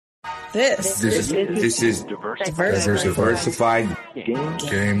This is Diversified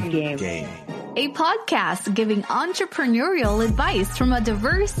Game. A podcast giving entrepreneurial advice from a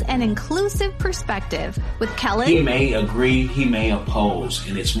diverse and inclusive perspective with Kellen. He may agree, he may oppose,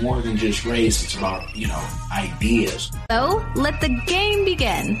 and it's more than just race, it's about, ideas. So, let the game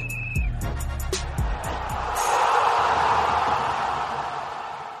begin.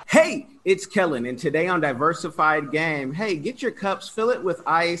 Hey, it's Kellen, and today on Diversified Game, hey, get your cups, fill it with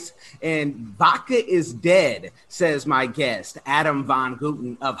ice, and vodka is dead, says my guest, Adam Von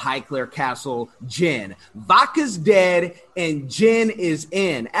Guten of Highclere Castle Gin. Vodka's dead, and gin is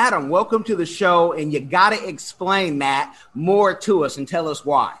in. Adam, welcome to the show, and you got to explain that more to us and tell us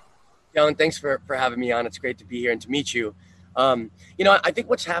why. Kellen, thanks for having me on. It's great to be here and to meet you. I think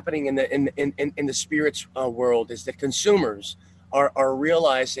what's happening in the spirits world is that consumers are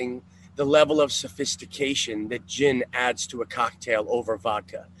realizing the level of sophistication that gin adds to a cocktail over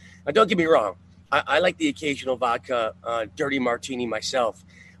vodka. Now, don't get me wrong. I like the occasional vodka dirty martini myself,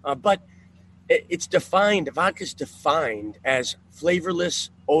 but vodka's defined as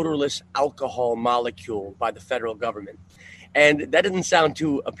flavorless, odorless alcohol molecule by the federal government. And that doesn't sound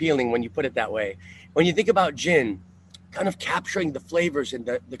too appealing when you put it that way. When you think about gin, kind of capturing the flavors and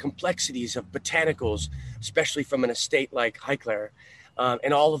the complexities of botanicals, especially from an estate like Highclere,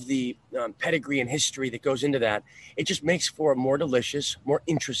 and all of the pedigree and history that goes into that, it just makes for a more delicious, more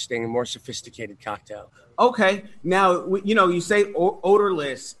interesting, and more sophisticated cocktail. Okay. Now, you say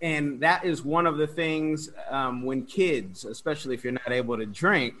odorless, and that is one of the things when kids, especially if you're not able to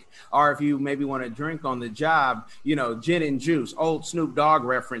drink, or if you maybe want to drink on the job, gin and juice, old Snoop Dogg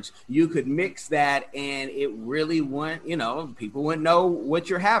reference, you could mix that and it really wouldn't, people wouldn't know what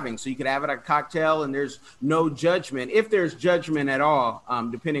you're having. So you could have it a cocktail and there's no judgment, if there's judgment at all,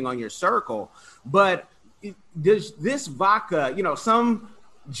 depending on your circle. But does this vodka, some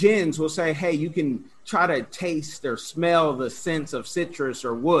gins will say, hey, you can try to taste or smell the sense of citrus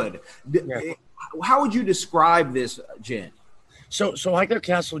or wood. Yeah. How would you describe this gin? So Highclere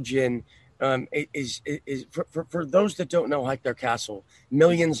Castle Gin is for those that don't know Highclere Castle,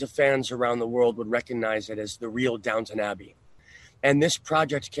 millions of fans around the world would recognize it as the real Downton Abbey. And this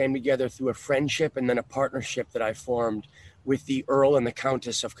project came together through a friendship and then a partnership that I formed with the Earl and the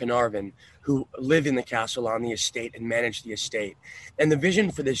Countess of Carnarvon, who live in the castle on the estate and manage the estate. And the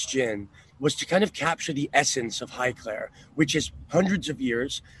vision for this gin was to kind of capture the essence of Highclere, which is hundreds of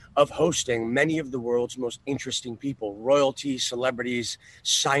years of hosting many of the world's most interesting people, royalty, celebrities,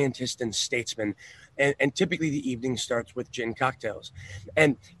 scientists, and statesmen. And typically the evening starts with gin cocktails.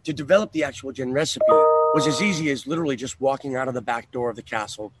 And to develop the actual gin recipe was as easy as literally just walking out of the back door of the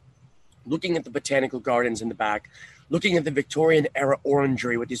castle, looking at the botanical gardens in the back, looking at the Victorian era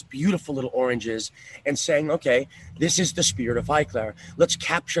orangery with these beautiful little oranges and saying, okay, this is the spirit of Highclere. Let's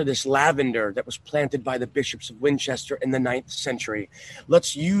capture this lavender that was planted by the bishops of Winchester in the 9th century.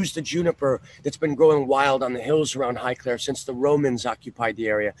 Let's use the juniper that's been growing wild on the hills around Highclere since the Romans occupied the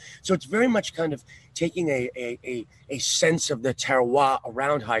area. So it's very much kind of taking a sense of the terroir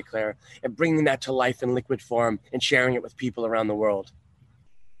around Highclere and bringing that to life in liquid form and sharing it with people around the world.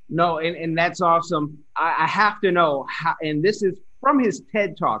 No, and that's awesome. I have to know how, and this is from his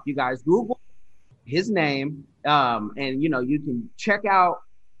TED Talk. You guys Google his name, and you can check out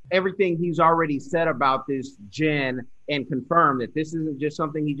everything he's already said about this gin and confirm that this isn't just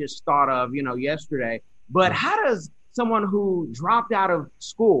something he just thought of, yesterday. But how does someone who dropped out of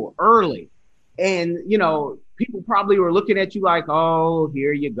school early, and people probably were looking at you like, oh,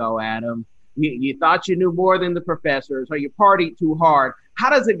 here you go, Adam. You thought you knew more than the professors, or you partied too hard. How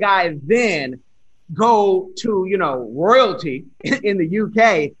does a guy then go to, royalty in the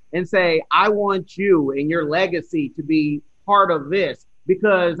UK and say, I want you and your legacy to be part of this?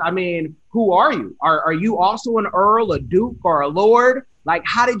 Because, who are you? Are you also an earl, a duke, or a lord? Like,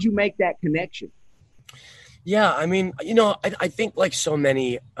 how did you make that connection? Yeah, I think like so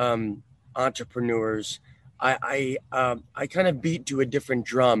many entrepreneurs, I kind of beat to a different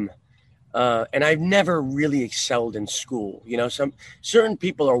drum. And I've never really excelled in school. Some certain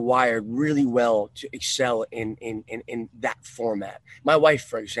people are wired really well to excel in that format. My wife,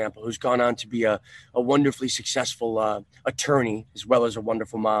 for example, who's gone on to be a wonderfully successful attorney as well as a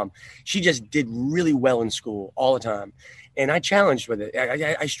wonderful mom, she just did really well in school all the time. And I challenged with it.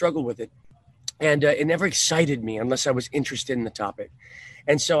 I struggled with it. And it never excited me unless I was interested in the topic.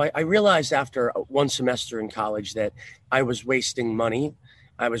 And so I realized after one semester in college that I was wasting money.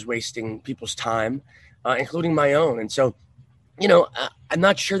 I was wasting people's time, including my own. And so, I'm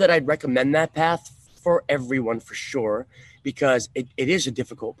not sure that I'd recommend that path for everyone for sure, because it is a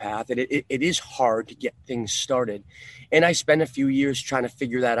difficult path and it is hard to get things started. And I spent a few years trying to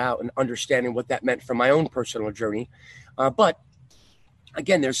figure that out and understanding what that meant for my own personal journey. But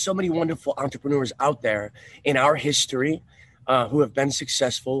again, there's so many wonderful entrepreneurs out there in our history who have been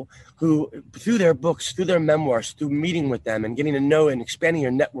successful, who through their books, through their memoirs, through meeting with them and getting to know and expanding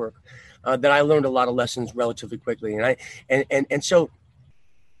your network, that I learned a lot of lessons relatively quickly. And so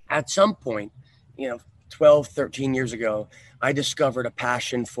at some point, 12, 13 years ago, I discovered a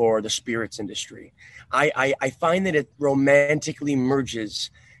passion for the spirits industry. I find that it romantically merges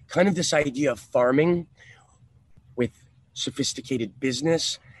kind of this idea of farming with sophisticated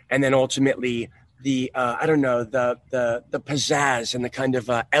business, and then ultimately the pizzazz and the kind of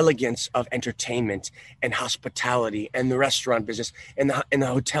elegance of entertainment and hospitality and the restaurant business and the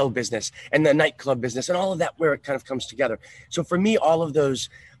hotel business and the nightclub business and all of that, where it kind of comes together. So for me, all of those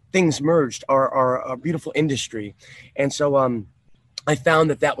things merged are a beautiful industry. And so I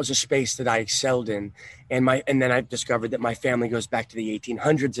found that was a space that I excelled in. And then I discovered that my family goes back to the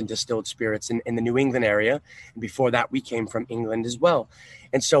 1800s in distilled spirits in the New England area. And before that, we came from England as well.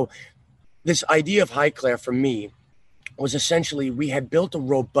 And so this idea of Highclere for me was essentially, we had built a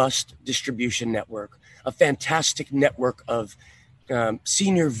robust distribution network, a fantastic network of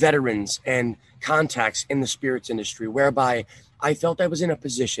senior veterans and contacts in the spirits industry, whereby I felt I was in a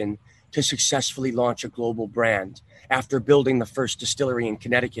position to successfully launch a global brand after building the first distillery in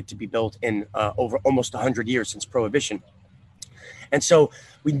Connecticut to be built in over almost 100 years since Prohibition. And so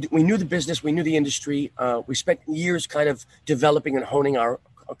we knew the business, we knew the industry. We spent years kind of developing and honing our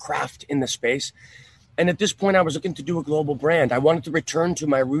craft in the space. And at this point, I was looking to do a global brand. I wanted to return to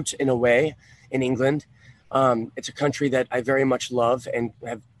my roots in a way in England. It's a country that I very much love and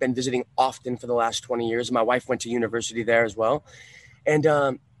have been visiting often for the last 20 years. My wife went to university there as well. And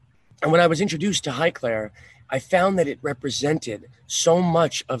when I was introduced to Highclere, I found that it represented so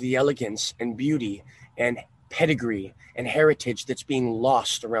much of the elegance and beauty and pedigree and heritage that's being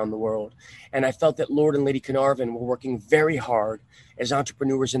lost around the world. And I felt that Lord and Lady Carnarvon were working very hard as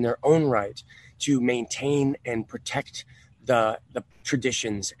entrepreneurs in their own right to maintain and protect the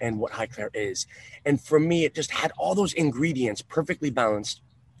traditions and what Highclere is. And for me, it just had all those ingredients perfectly balanced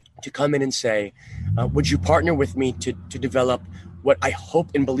to come in and say, would you partner with me to develop what I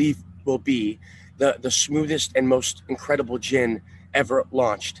hope and believe will be the smoothest and most incredible gin ever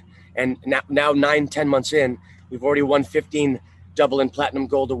launched. And now 9-10 months in, we've already won 15 double and platinum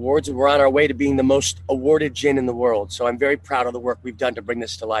gold awards, and we're on our way to being the most awarded gin in the world. So I'm very proud of the work we've done to bring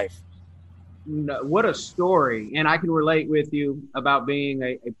this to life. What a story. And I can relate with you about being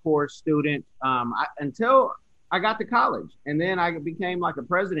a poor student until I got to college. And then I became like a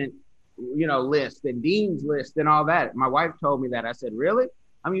president, list and dean's list and all that. My wife told me that. I said, really?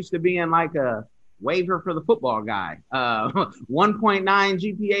 I'm used to being like a waiver for the football guy, 1.9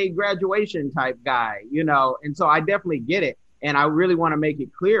 GPA graduation type guy, and so I definitely get it. And I really want to make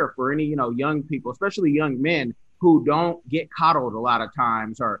it clear for any, young people, especially young men who don't get coddled a lot of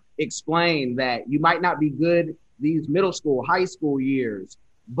times, or explain that you might not be good these middle school, high school years,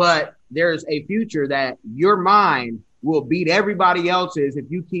 but there's a future that your mind will beat everybody else's if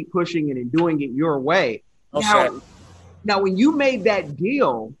you keep pushing it and doing it your way. Now, when you made that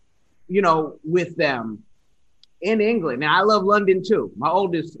deal, with them in England, and I love London too. My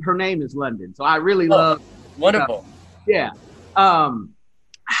oldest, her name is London. So I really love. Wonderful. Yeah.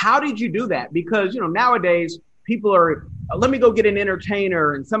 How did you do that? Because, nowadays people are, let me go get an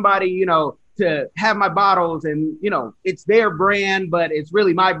entertainer and somebody, to have my bottles and, it's their brand, but it's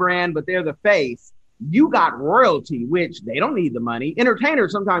really my brand, but they're the face. You got royalty, which they don't need the money.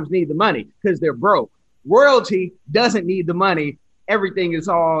 Entertainers sometimes need the money because they're broke. Royalty doesn't need the money. Everything is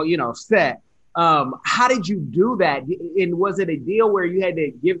all, set. How did you do that? And was it a deal where you had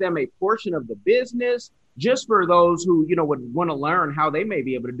to give them a portion of the business just for those who, would want to learn how they may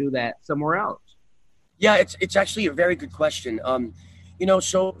be able to do that somewhere else? Yeah, it's actually a very good question.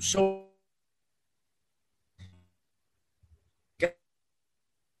 So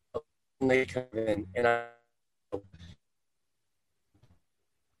and I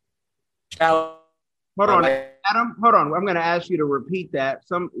hold on, Adam. Hold on. I'm going to ask you to repeat that.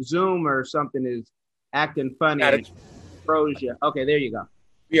 Some Zoom or something is acting funny. Froze you. Okay, there you go.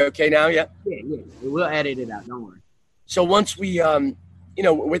 You okay now? Yeah. Yeah. We'll edit it out. Don't worry. So once we,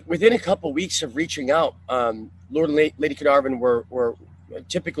 within a couple weeks of reaching out, Lord and Lady Carnarvon were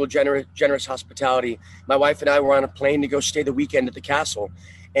typical generous hospitality. My wife and I were on a plane to go stay the weekend at the castle.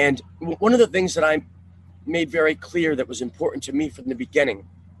 And one of the things that I made very clear that was important to me from the beginning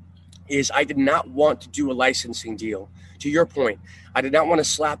is I did not want to do a licensing deal. To your point, I did not want to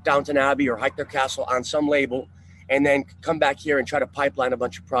slap Downton Abbey or Highclere Castle on some label and then come back here and try to pipeline a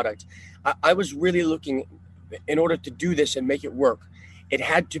bunch of product. I was really looking, in order to do this and make it work, it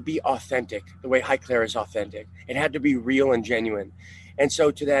had to be authentic, the way Highclere is authentic. It had to be real and genuine. And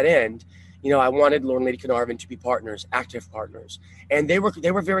so to that end, I wanted Lord and Lady Carnarvon to be partners, active partners. And they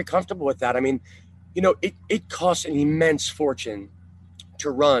were very comfortable with that. I mean, it costs an immense fortune to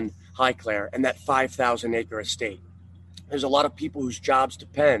run Highclere and that 5,000 acre estate. There's a lot of people whose jobs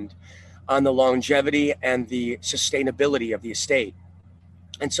depend on the longevity and the sustainability of the estate.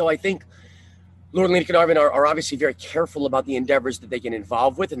 And so I think Lord and Lady Carnarvon are obviously very careful about the endeavors that they get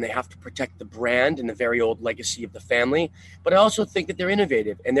involved with, and they have to protect the brand and the very old legacy of the family. But I also think that they're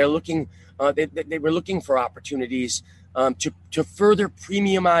innovative, and they're looking. They were looking for opportunities to further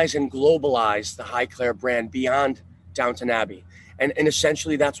premiumize and globalize the Highclere brand beyond Downton Abbey. And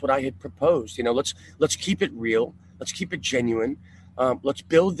essentially, that's what I had proposed. Let's keep it real. Let's keep it genuine. Let's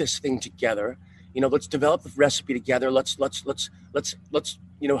build this thing together. Let's develop the recipe together. Let's host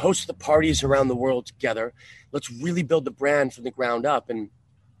the parties around the world together. Let's really build the brand from the ground up. And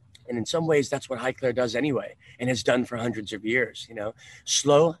in some ways, that's what Highclere does anyway, and has done for hundreds of years.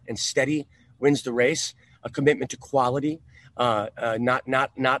 Slow and steady wins the race. A commitment to quality, not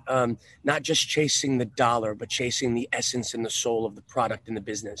just chasing the dollar, but chasing the essence and the soul of the product and the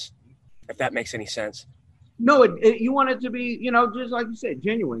business. If that makes any sense. No, you want it to be, just like you said,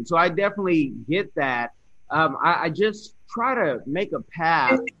 genuine. So I definitely get that. I just try to make a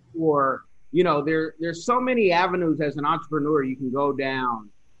path for, there's so many avenues as an entrepreneur you can go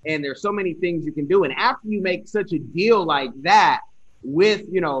down, and there's so many things you can do. And after you make such a deal like that with,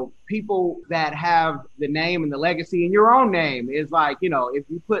 people that have the name and the legacy and your own name, is like, if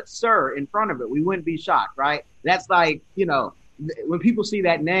you put Sir in front of it, we wouldn't be shocked, right? That's like, when people see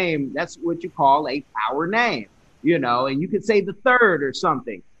that name, that's what you call a power name, and you could say the third or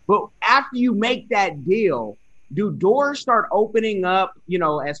something. But after you make that deal, do doors start opening up,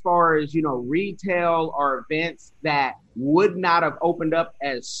 as far as, retail or events that would not have opened up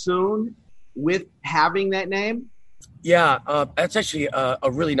as soon with having that name? Yeah, that's actually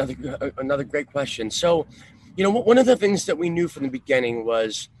another great question. So, one of the things that we knew from the beginning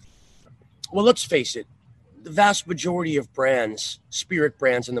was, well, let's face it, the vast majority of brands, spirit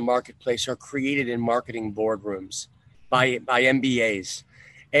brands in the marketplace, are created in marketing boardrooms by MBAs.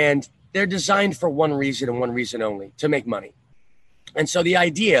 And they're designed for one reason and one reason only: to make money. And so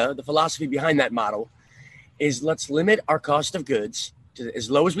the philosophy behind that model is, let's limit our cost of goods to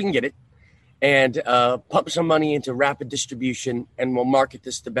as low as we can get it, and pump some money into rapid distribution, and we'll market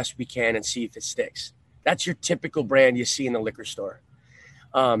this the best we can and see if it sticks. That's your typical brand you see in the liquor store.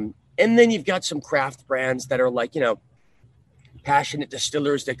 And then you've got some craft brands that are like, passionate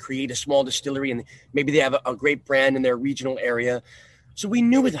distillers that create a small distillery, and maybe they have a great brand in their regional area. So we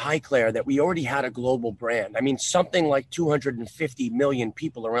knew with Highclere that we already had a global brand. I mean, something like 250 million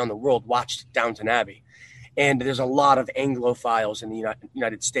people around the world watched Downton Abbey. And there's a lot of Anglophiles in the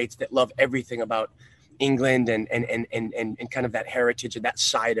United States that love everything about England and kind of that heritage and that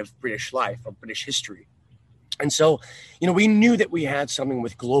side of British life or British history. And so, we knew that we had something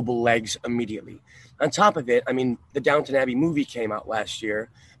with global legs immediately. On top of it, I mean, the Downton Abbey movie came out last year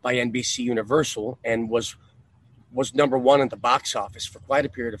by NBC Universal and was number one at the box office for quite a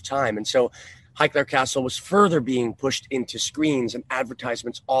period of time. And so Highclere Castle was further being pushed into screens and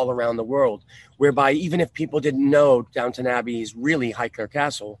advertisements all around the world, whereby even if people didn't know Downton Abbey is really Highclere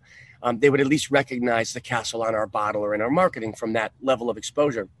Castle, they would at least recognize the castle on our bottle or in our marketing from that level of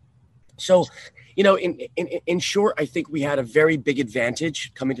exposure. So, in short, I think we had a very big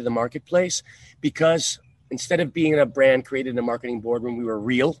advantage coming to the marketplace, because instead of being a brand created in a marketing boardroom, we were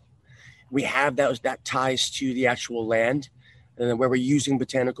real. We have that ties to the actual land, where we're using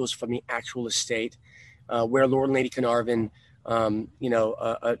botanicals from the actual estate, where Lord and Lady Carnarvon, a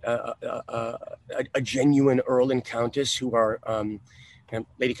genuine Earl and Countess who are,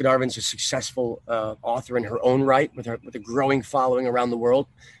 Lady Carnarvon's a successful author in her own right, with a growing following around the world.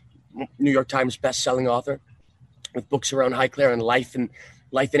 New York Times best-selling author with books around Highclere and life and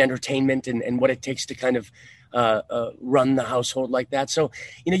entertainment and what it takes to kind of run the household like that. So,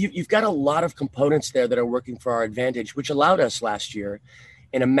 you've got a lot of components there that are working for our advantage, which allowed us last year,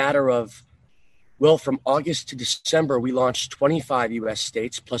 in a matter of, from August to December, we launched 25 U.S.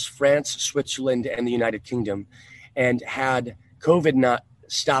 states, plus France, Switzerland, and the United Kingdom. And had COVID not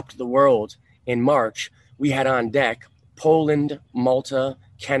stopped the world in March, we had on deck Poland, Malta,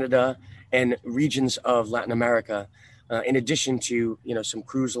 Canada, and regions of Latin America, in addition to, some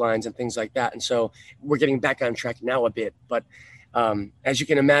cruise lines and things like that. And so we're getting back on track now a bit. But as you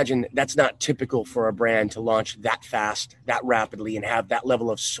can imagine, that's not typical for a brand to launch that fast, that rapidly, and have that level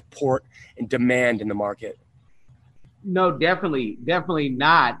of support and demand in the market. No, definitely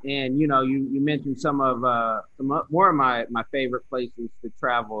not. And you mentioned some more of my favorite places to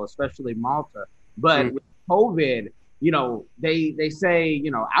travel, especially Malta. But with COVID, they say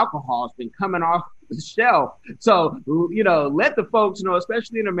alcohol has been coming off the shelf. So let the folks know,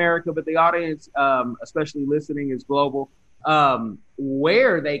 especially in America, but the audience, especially listening, is global.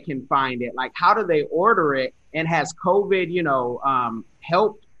 Where they can find it, like how do they order it, and has COVID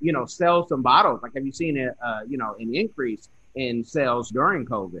helped sell some bottles? Like, have you seen an increase in sales during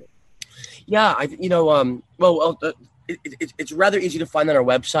COVID? Yeah, it's rather easy to find on our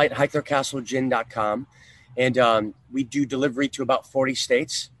website, highclarecastlegin.com, and we do delivery to about 40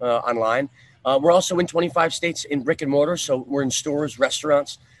 states online. We're also in 25 states in brick and mortar, so we're in stores,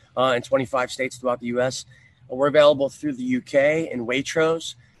 restaurants in 25 states throughout the U.S. We're available through the UK and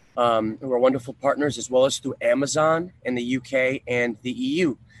Waitrose, who are wonderful partners, as well as through Amazon in the UK and the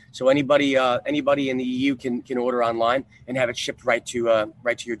EU. So anybody in the EU can order online and have it shipped right to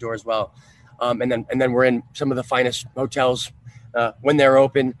your door as well. And then we're in some of the finest hotels when they're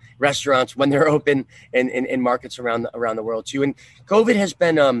open, restaurants when they're open, and in markets around the world too. And COVID has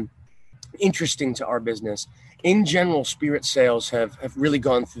been interesting to our business. In general, spirit sales have really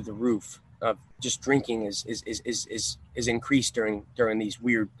gone through the roof. Just drinking is increased during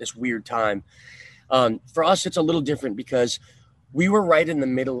this weird time. For us, it's a little different because we were right in the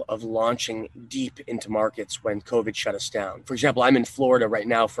middle of launching deep into markets when COVID shut us down. For example, I'm in Florida right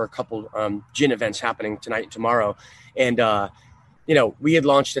now for a couple gin events happening tonight and tomorrow. And, we had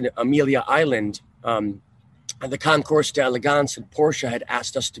launched in Amelia Island. The Concours d'Elegance and Porsche had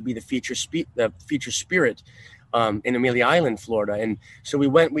asked us to be the feature spirit in Amelia Island, Florida. And so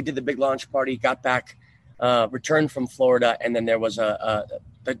we did the big launch party, got back, returned from Florida, and then there was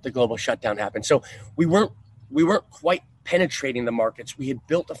the global shutdown happened. So we weren't quite penetrating the markets. We had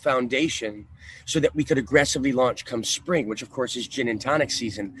built a foundation so that we could aggressively launch come spring, which of course is gin and tonic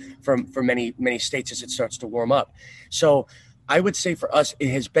season for many states as it starts to warm up. So I would say for us, it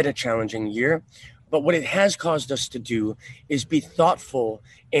has been a challenging year, but what it has caused us to do is be thoughtful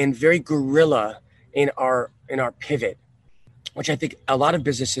and very guerrilla in our pivot, which I think a lot of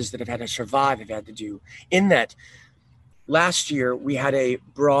businesses that have had to survive have had to do. In that, last year we had a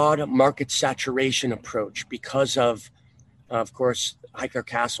broad market saturation approach because of course, Highclere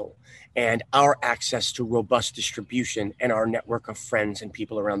Castle and our access to robust distribution and our network of friends and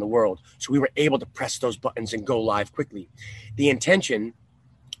people around the world. So we were able to press those buttons and go live quickly. The intention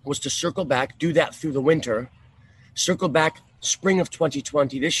was to circle back, do that through the winter, circle back spring of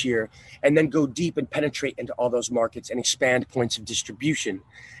 2020 this year, and then go deep and penetrate into all those markets and expand points of distribution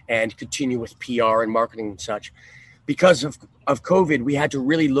and continue with PR and marketing and such. Because of COVID, we had to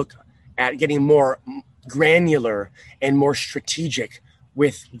really look at getting more granular and more strategic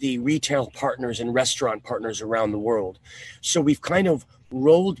with the retail partners and restaurant partners around the world. So we've kind of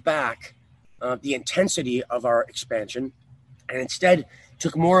rolled back the intensity of our expansion and instead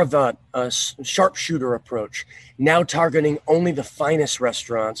took more of a sharpshooter approach, now targeting only the finest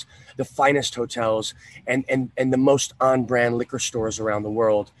restaurants, the finest hotels, and the most on-brand liquor stores around the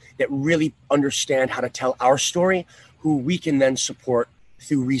world that really understand how to tell our story, who we can then support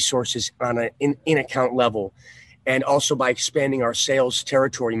through resources on an in-account level, and also by expanding our sales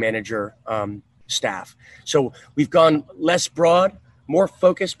territory manager staff. So we've gone less broad, more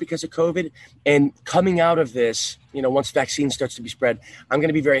focused because of COVID, and coming out of this, once vaccine starts to be spread, I'm going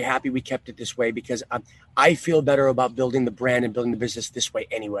to be very happy we kept it this way because I feel better about building the brand and building the business this way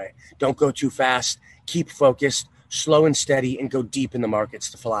anyway. Don't go too fast, keep focused, slow and steady, and go deep in the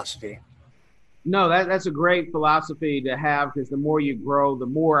markets, the philosophy. No, that's a great philosophy to have because the more you grow,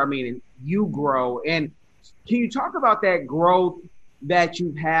 you grow. And can you talk about that growth that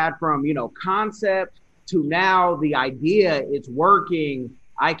you've had from, concept to now the idea it's working?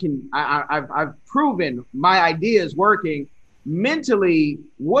 I've proven my idea is working. Mentally,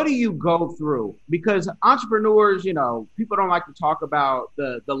 what do you go through? Because entrepreneurs, people don't like to talk about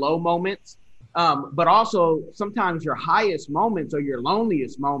the low moments, but also sometimes your highest moments or your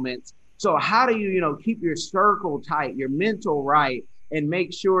loneliest moments. So how do you, keep your circle tight, your mental right, and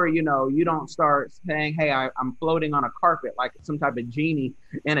make sure, you don't start saying, hey, I'm floating on a carpet like some type of genie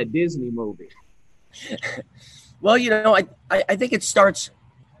in a Disney movie? Well, I think it starts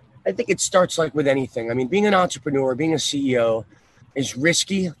like with anything. I mean, being an entrepreneur, being a CEO is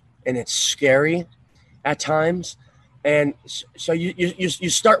risky and it's scary at times. And so you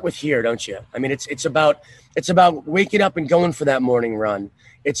start with here, don't you? I mean, it's about waking up and going for that morning run.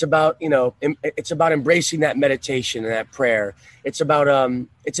 It's about, it's about embracing that meditation and that prayer. It's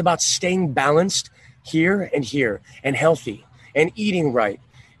about staying balanced here and healthy and eating right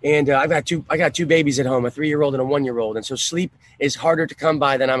And I got two babies at home, a 3-year-old and a 1-year-old. And so sleep is harder to come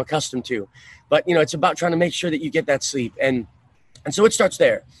by than I'm accustomed to. But, it's about trying to make sure that you get that sleep. And so it starts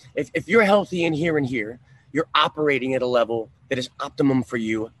there. If you're healthy in here, you're operating at a level that is optimum for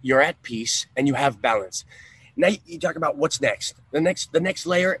you, you're at peace, and you have balance. Now you talk about what's next. The next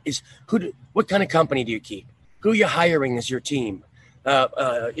layer is what kind of company do you keep? Who you're hiring as your team?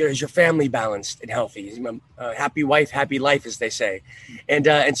 Is your family balanced and healthy? Happy wife, happy life, as they say.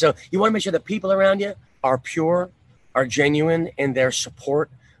 And so you want to make sure that people around you are pure, are genuine in their support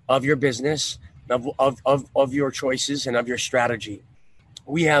of your business, of your choices, and of your strategy.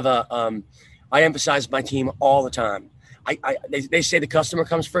 We have I emphasize my team all the time. They say the customer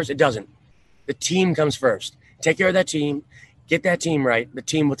comes first. It doesn't. The team comes first. Take care of that team. Get that team right. The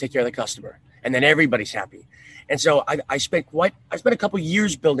team will take care of the customer, and then everybody's happy. And so I spent a couple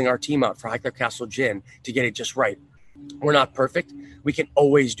years building our team out for Highclere Castle Gin to get it just right. We're not perfect. We can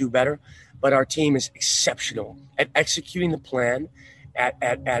always do better, but our team is exceptional at executing the plan,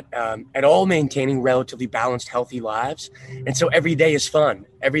 at all maintaining relatively balanced, healthy lives. And so every day is fun.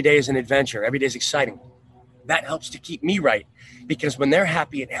 Every day is an adventure. Every day is exciting. That helps to keep me right, because when they're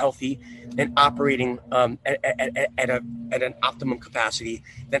happy and healthy and operating at an optimum capacity,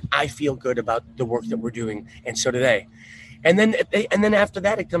 then I feel good about the work that we're doing, and so do they. And then after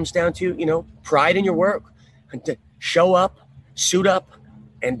that, it comes down to pride in your work, and to show up, suit up,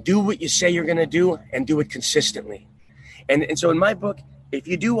 and do what you say you're going to do, and do it consistently. And so in my book, if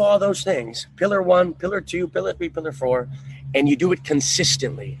you do all those things, pillar 1, pillar 2, pillar 3, pillar 4, and you do it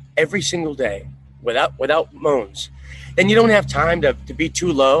consistently every single day without moans, then you don't have time to be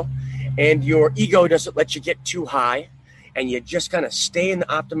too low, and your ego doesn't let you get too high, and you just kind of stay in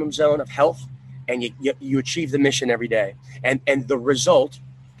the optimum zone of health, and you achieve the mission every day. And the result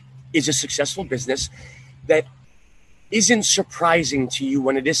is a successful business that isn't surprising to you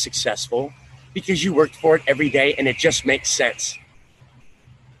when it is successful, because you worked for it every day and it just makes sense.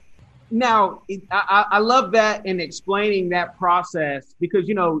 Now, I love that in explaining that process, because,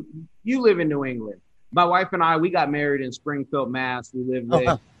 you live in New England. My wife and I, we got married in Springfield, Mass. We lived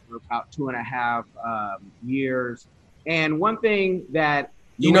there for about 2.5 years. And one thing that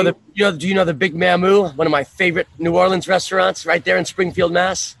do you know the Big Mamu, one of my favorite New Orleans restaurants right there in Springfield,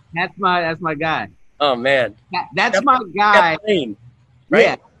 Mass? That's my guy. Oh man. That's my guy. Steph Wayne, right?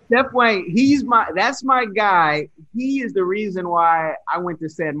 Yeah. Steph Wayne, that's my guy. He is the reason why I went to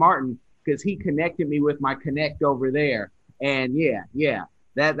San Martin, because he connected me with my connect over there. And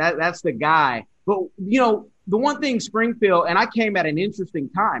that's the guy. But, the one thing Springfield, and I came at an interesting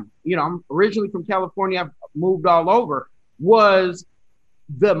time, I'm originally from California, I've moved all over, was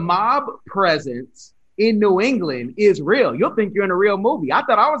the mob presence in New England is real. You'll think you're in a real movie. I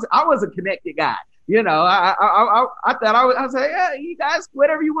thought I was a connected guy. I thought I was like, yeah, you guys,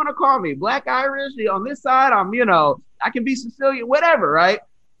 whatever you want to call me, Black, Irish, on this side, I'm, I can be Sicilian, whatever, right?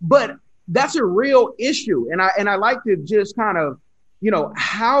 But that's a real issue. And I like to just kind of,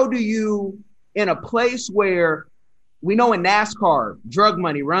 how do you, in a place where we know in NASCAR, drug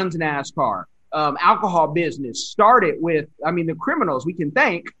money runs NASCAR, alcohol business started with, the criminals we can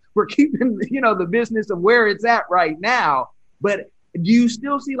thank for keeping, the business of where it's at right now. But do you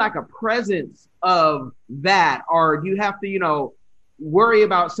still see like a presence of that? Or do you have to, worry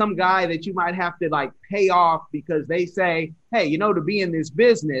about some guy that you might have to like pay off because they say, hey, to be in this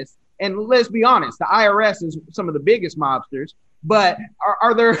business, and let's be honest, the IRS is some of the biggest mobsters, but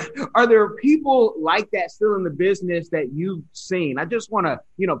are there people like that still in the business that you've seen? I just want to,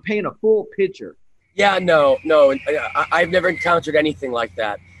 paint a full picture. Yeah, no, I've never encountered anything like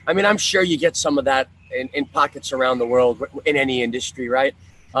that. I'm sure you get some of that in pockets around the world in any industry, right?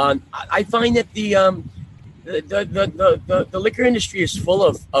 I find that the liquor industry is full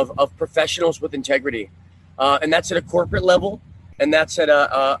of professionals with integrity, and that's at a corporate level, and that's at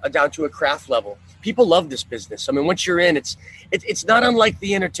a down to a craft level. People love this business. Once you're in, it's not unlike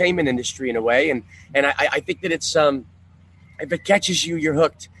the entertainment industry in a way, and I think that it's if it catches you, you're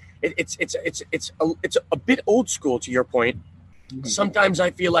hooked. It's a bit old school, to your point. Mm-hmm. Sometimes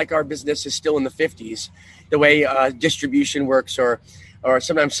I feel like our business is still in the 50s, the way distribution works, or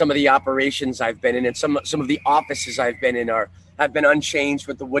sometimes some of the operations I've been in, and some of the offices I've been in have been unchanged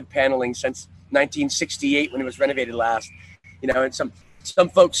with the wood paneling since 1968 when it was renovated last. And some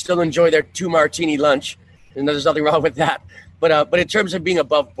folks still enjoy their 2 martini lunch, and there's nothing wrong with that. But in terms of being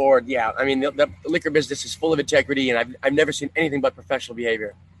above board, yeah, the liquor business is full of integrity, and I've never seen anything but professional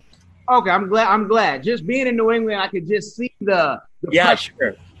behavior. Okay, I'm glad. Just being in New England, I could just see the yeah, pressure.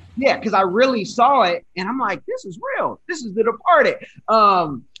 Sure. Yeah, because I really saw it, and I'm like, this is real. This is The Departed.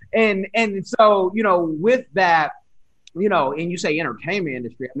 And so, with that, you know, and you say entertainment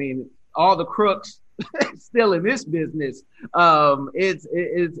industry, I mean, all the crooks still in this business. It's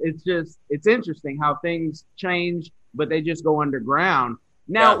interesting how things change, but they just go underground.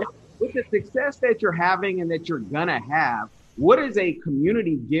 Now, with the success that you're having and that you're gonna have, what is a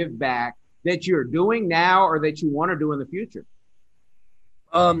community give back that you're doing now or that you want to do in the future?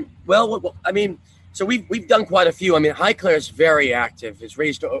 Well, I mean, so we've done quite a few. I mean, Highclere is very active. It's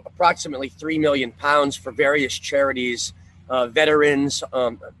raised approximately £3 million for various charities, veterans,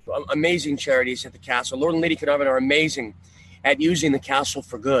 amazing charities at the castle. Lord and Lady Carnarvon are amazing at using the castle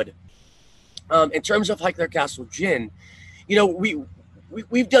for good. In terms of Highclere Castle Gin, you know,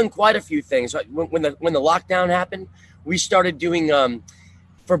 we've done quite a few things. When the lockdown happened, we started doing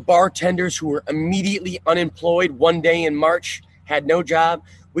for bartenders who were immediately unemployed one day in March, had no job.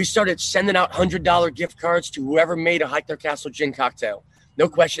 We started sending out $100 gift cards to whoever made a Highclere Castle Gin cocktail. No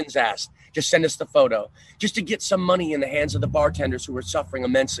questions asked. Just send us the photo, just to get some money in the hands of the bartenders who were suffering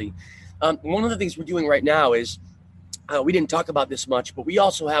immensely. One of the things we're doing right now is, we didn't talk about this much, but we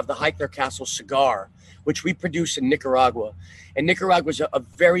also have the Highclere Castle cigar, which we produce in Nicaragua. And Nicaragua is a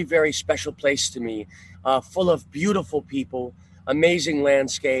very, very special place to me, full of beautiful people, amazing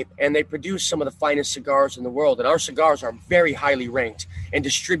landscape, and they produce some of the finest cigars in the world. And our cigars are very highly ranked and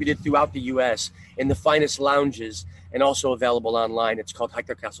distributed throughout the U.S. in the finest lounges and also available online. It's called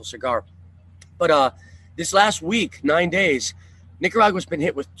Highclere Castle Cigar. But this last week, 9 days, Nicaragua's been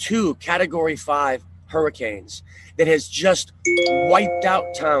hit with 2 Category 5 hurricanes that has just wiped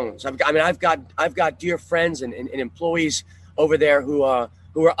out towns. I've got dear friends and employees over there who are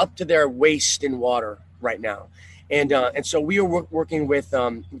up to their waist in water right now. And so we are working with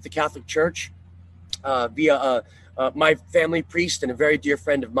the Catholic Church via my family priest and a very dear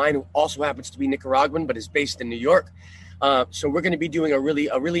friend of mine who also happens to be Nicaraguan but is based in New York. So we're going to be doing a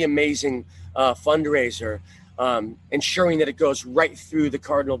really amazing fundraiser, ensuring that it goes right through the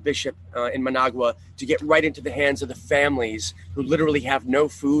Cardinal Bishop in Managua to get right into the hands of the families who literally have no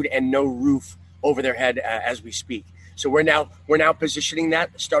food and no roof over their head as we speak. So we're now positioning that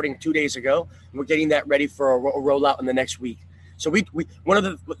starting 2 days ago, and we're getting that ready for a rollout in the next week. So we one of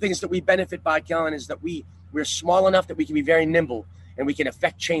the things that we benefit by, Kellen, is that we're small enough that we can be very nimble and we can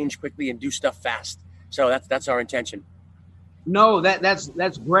affect change quickly and do stuff fast. So that's our intention. No,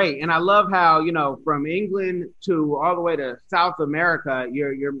 that's great, and I love how, you know, from England to all the way to South America,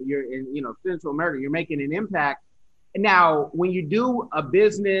 you're in, you know, Central America, you're making an impact. And now, when you do a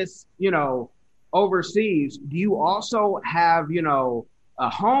business, you know, overseas, do you also have, you know, a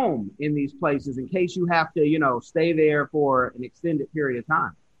home in these places in case you have to, you know, stay there for an extended period of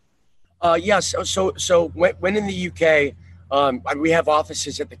time? Yes. So when in the UK, we have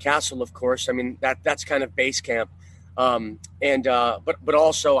offices at the castle, of course. I mean, that's kind of base camp. But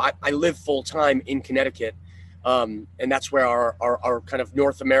also I live full time in Connecticut. And that's where our kind of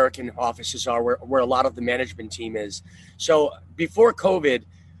North American offices are, where a lot of the management team is. So before COVID,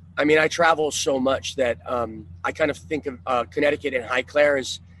 I mean, I travel so much that I kind of think of Connecticut and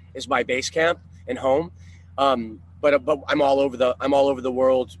Highclere as my base camp and home. But I'm all over the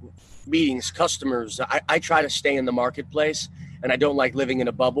world, meetings, customers. I try to stay in the marketplace, and I don't like living in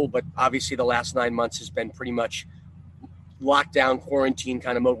a bubble. But obviously, the last 9 months has been pretty much lockdown, quarantine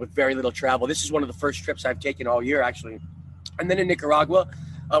kind of mode with very little travel. This is one of the first trips I've taken all year, actually. And then in Nicaragua,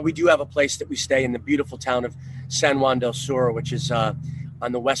 we do have a place that we stay in, the beautiful town of San Juan del Sur, which is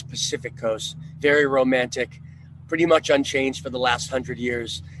on the West Pacific coast. Very romantic, pretty much unchanged for the last 100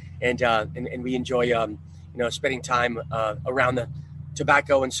 years. And we enjoy, spending time around the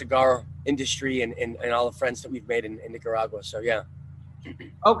tobacco and cigar industry and all the friends that we've made in Nicaragua. So, yeah.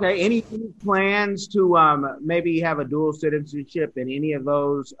 Okay. Any plans to maybe have a dual citizenship in any of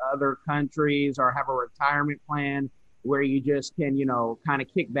those other countries, or have a retirement plan where you just can, you know, kind of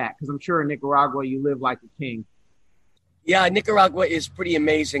kick back? Because I'm sure in Nicaragua you live like a king. Yeah, Nicaragua is pretty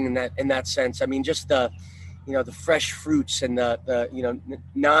amazing in that sense. I mean, just the fresh fruits and the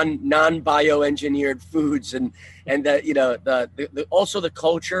non-bioengineered foods and also the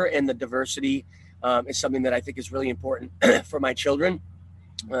culture and the diversity is something that I think is really important for my children,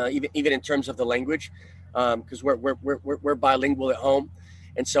 even in terms of the language, because we're bilingual at home,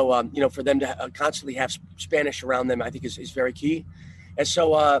 and so for them to constantly have Spanish around them, I think is very key. And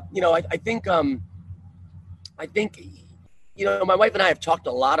so I think my wife and I have talked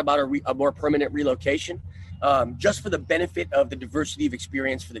a lot about a more permanent relocation, just for the benefit of the diversity of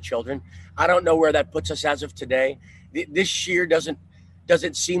experience for the children. I don't know where that puts us as of today. This year doesn't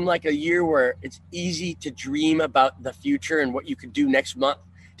seem like a year where it's easy to dream about the future and what you could do next month.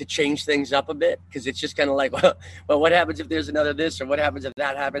 to change things up a bit, because it's just kind of like, well, what happens if there's another this, or what happens if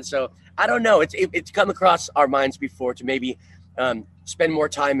that happens? So I don't know. It's come across our minds before to maybe spend more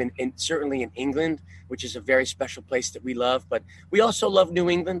time in certainly in England, which is a very special place that we love. But we also love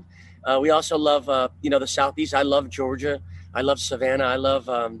New England. We also love the Southeast. I love Georgia. I love Savannah. I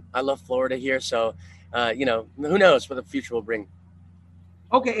love Florida here. So who knows what the future will bring.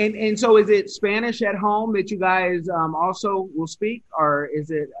 Okay, and so is it Spanish at home that you guys also will speak, or is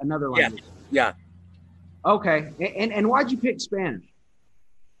it another language? Yeah. Okay, and why'd you pick Spanish?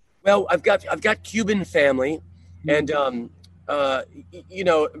 Well, I've got Cuban family, and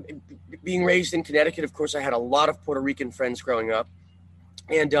being raised in Connecticut, of course, I had a lot of Puerto Rican friends growing up,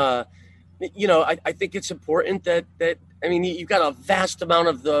 and I think it's important that you've got a vast amount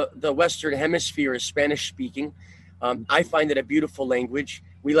of the Western Hemisphere is Spanish speaking. I find it a beautiful language.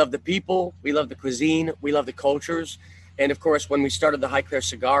 We love the people, we love the cuisine, we love the cultures. And of course, when we started the High Claire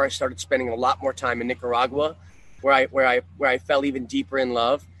Cigar, I started spending a lot more time in Nicaragua, where I fell even deeper in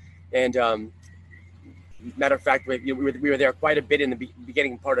love. And matter of fact, we were there quite a bit in the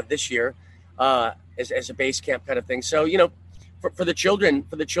beginning part of this year as a base camp kind of thing. So, for the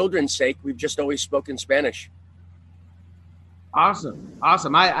children's sake, we've just always spoken Spanish. Awesome.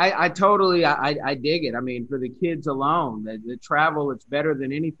 I totally dig it. I mean, for the kids alone, the travel, it's better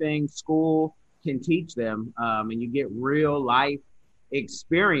than anything school can teach them. And you get real life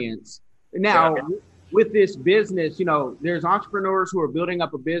experience. Now, with this business, there's entrepreneurs who are building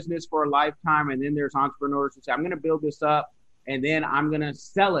up a business for a lifetime. And then there's entrepreneurs who say, I'm going to build this up and then I'm going to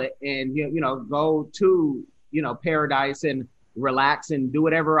sell it and, go to, paradise and relax and do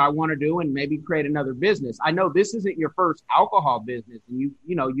whatever I want to do and maybe create another business. I know this isn't your first alcohol business, and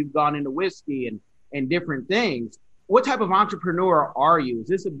you've gone into whiskey and different things. What type of entrepreneur are you? Is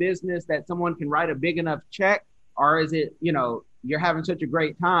this a business that someone can write a big enough check, or is it, you're having such a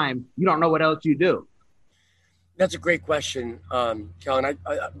great time, you don't know what else you do? That's a great question, Kellen.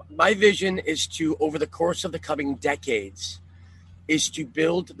 My vision is to, over the course of the coming decades, is to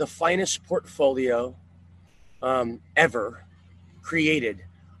build the finest portfolio ever created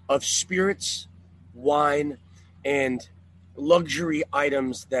of spirits, wine, and luxury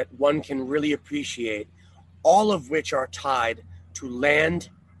items that one can really appreciate, all of which are tied to land,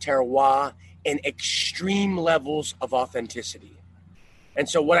 terroir, and extreme levels of authenticity. And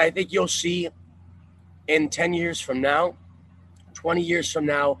so what I think you'll see in 10 years from now, 20 years from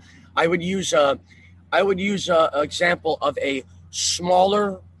now, I would use an example of a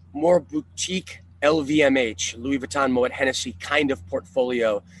smaller, more boutique LVMH, Louis Vuitton, Moet Hennessy kind of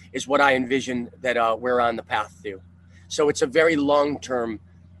portfolio is what I envision that we're on the path to. So it's a very long-term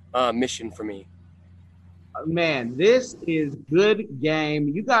mission for me. Man, this is good game.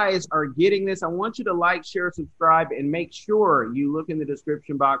 You guys are getting this. I want you to like, share, subscribe, and make sure you look in the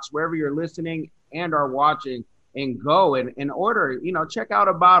description box wherever you're listening and are watching and go and order, check out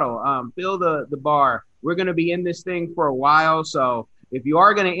a bottle, fill the bar. We're going to be in this thing for a while. So if you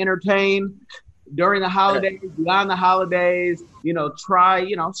are going to entertain during the holidays, beyond the holidays, try,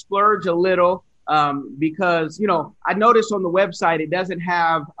 splurge a little because, I noticed on the website, it doesn't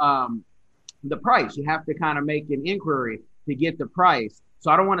have the price. You have to kind of make an inquiry to get the price.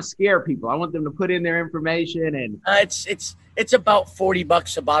 So I don't want to scare people. I want them to put in their information and it's about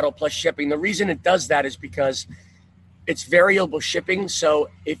 $40 a bottle plus shipping. The reason it does that is because it's variable shipping. So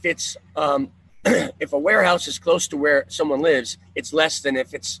if it's if a warehouse is close to where someone lives, it's less than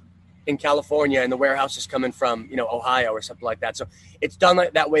if it's in California and the warehouse is coming from, Ohio or something like that. So it's done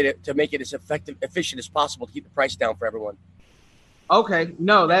that way to make it as efficient as possible to keep the price down for everyone. Okay.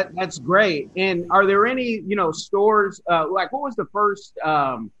 No, that's great. And are there any, stores, like what was the first,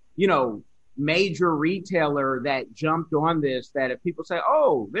 major retailer that jumped on this, that if people say,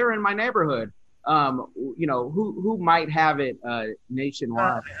 oh, they're in my neighborhood, who might have it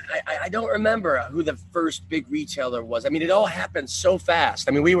nationwide? I don't remember who the first big retailer was. I mean, it all happened so fast.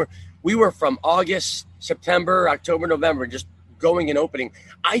 I mean, we were from August, September, October, November, just going and opening.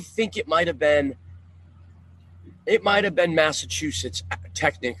 I think it might have been Massachusetts,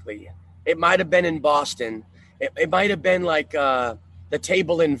 technically. It might have been in Boston. It might have been like the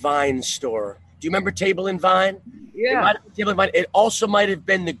Table and Vine store. Do you remember Table and Vine? Yeah. It also might have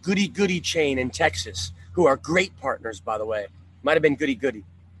been the Goody Goody chain in Texas, who are great partners, by the way. Might have been Goody Goody.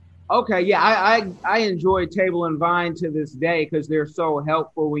 Okay, yeah, I enjoy Table and Vine to this day because they're so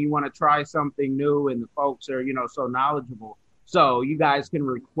helpful when you want to try something new, and the folks are, so knowledgeable. So you guys can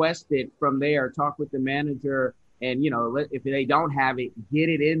request it from there, talk with the manager, and, if they don't have it, get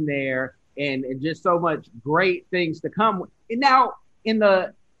it in there, and just so much great things to come. And now in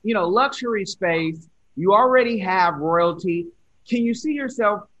the, luxury space, you already have royalty. Can you see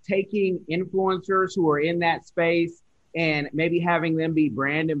yourself taking influencers who are in that space and maybe having them be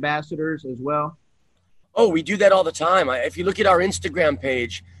brand ambassadors as well? Oh, we do that all the time. If you look at our Instagram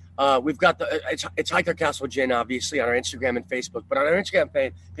page, we've got it's Highclere Castle Gin, obviously, on our Instagram and Facebook. But on our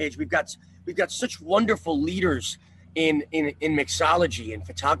Instagram page, we've got such wonderful leaders in mixology and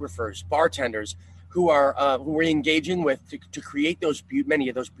photographers, bartenders who we're engaging with to create many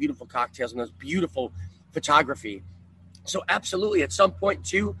of those beautiful cocktails and those beautiful photography. So absolutely, at some point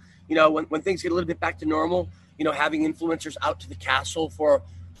too, when things get a little bit back to normal, having influencers out to the castle for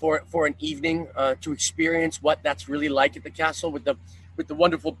an evening to experience what that's really like at the castle with the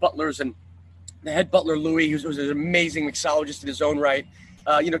wonderful butlers and the head butler Louis, who's an amazing mixologist in his own right.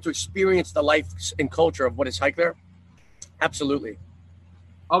 To experience the life and culture of what is Highclere. Absolutely.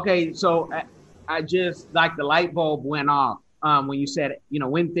 Okay, so I just like the light bulb went off when you said,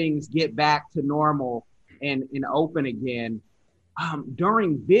 when things get back to normal and open again.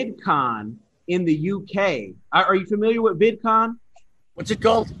 During VidCon in the UK, are you familiar with VidCon? What's it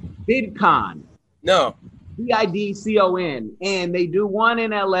called? VidCon. No. VidCon. And they do one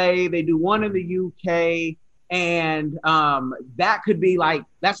in LA, they do one in the UK. And that could be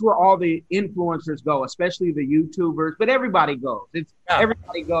that's where all the influencers go, especially the YouTubers, but everybody goes.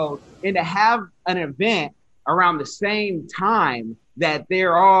 Everybody goes. And to have an event around the same time that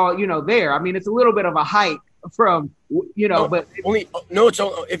they're all, there. I mean, it's a little bit of a hike from, but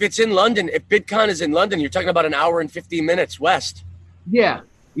if it's in London, if VidCon is in London, you're talking about an hour and 15 minutes west. Yeah.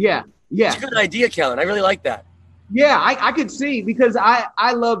 It's a good idea, Kellen. I really like that. Yeah, I could see, because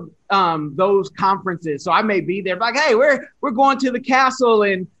I love those conferences. So I may be there, like, hey, we're going to the castle,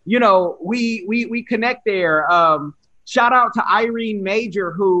 and we connect there. Shout out to Irene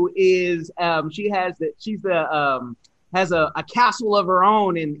Major, who is has a castle of her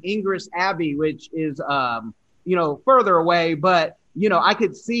own in Ingress Abbey, which is further away. But I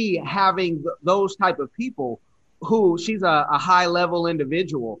could see having those type of people who she's a high level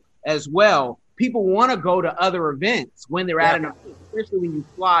individual as well. People want to go to other events when they're at an event, especially when you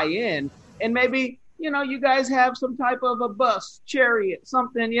fly in, and maybe, you guys have some type of a bus, chariot,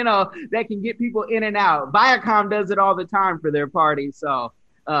 something, that can get people in and out. Viacom does it all the time for their parties. So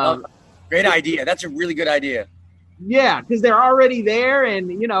great idea. That's a really good idea. Yeah, because they're already there, and,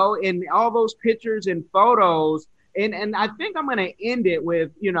 in all those pictures and photos. And I think I'm going to end it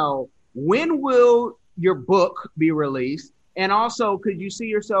with, when will your book be released? And also, could you see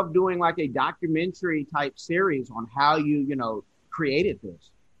yourself doing like a documentary type series on how you, created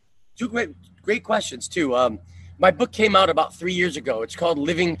this? Two great questions too. My book came out about 3 years ago. It's called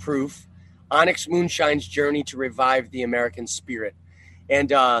Living Proof: Onyx Moonshine's Journey to Revive the American Spirit.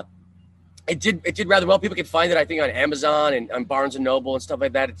 And it did rather well. People can find it, I think, on Amazon and on Barnes and Noble and stuff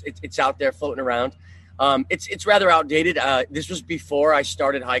like that. It's out there floating around. It's rather outdated. This was before I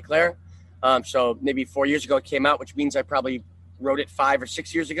started Highclere. So maybe 4 years ago it came out, which means I probably wrote it 5 or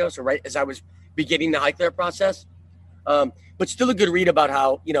 6 years ago. So right as I was beginning the Highclere process, but still a good read about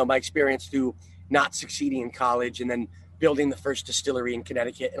how, my experience through not succeeding in college and then building the first distillery in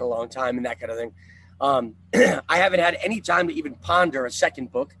Connecticut in a long time and that kind of thing. I haven't had any time to even ponder a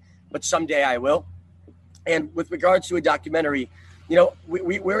second book, but someday I will. And with regards to a documentary,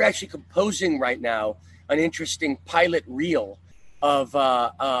 we're actually composing right now an interesting pilot reel of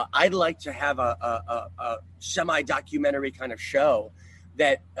I'd like to have a semi-documentary kind of show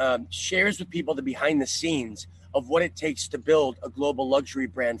that shares with people the behind the scenes of what it takes to build a global luxury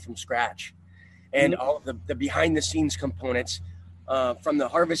brand from scratch, and all of the behind the scenes components from the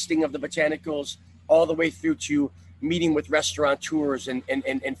harvesting of the botanicals all the way through to meeting with restaurateurs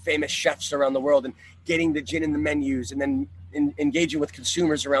and famous chefs around the world and getting the gin in the menus, and then engaging with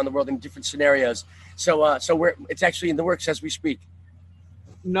consumers around the world in different scenarios. So it's actually in the works as we speak.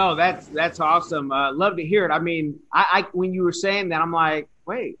 No, that's awesome. Love to hear it. I mean, I when you were saying that, I'm like,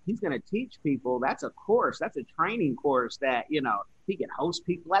 wait, he's going to teach people. That's a course. That's a training course that, he can host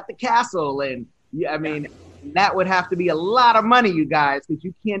people at the castle. And I mean, that would have to be a lot of money, you guys, because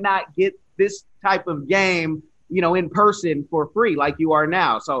you cannot get this type of game, in person for free like you are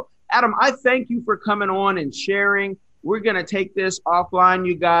now. So Adam, I thank you for coming on and sharing. We're going to take this offline,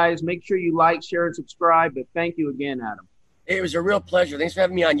 you guys. Make sure you like, share, and subscribe. But thank you again, Adam. It was a real pleasure. Thanks for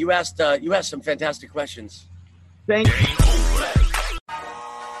having me on. You asked some fantastic questions. Thank you.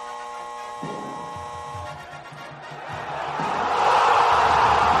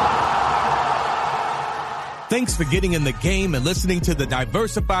 Thanks for getting in the game and listening to the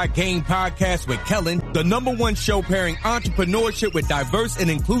Diversified Game Podcast with Kellen, the #1 show pairing entrepreneurship with diverse and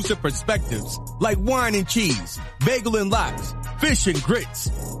inclusive perspectives like wine and cheese, bagel and lox, fish and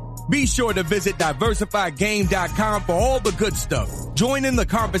grits. Be sure to visit DiversifiedGame.com for all the good stuff. Join in the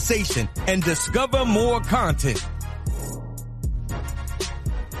conversation and discover more content.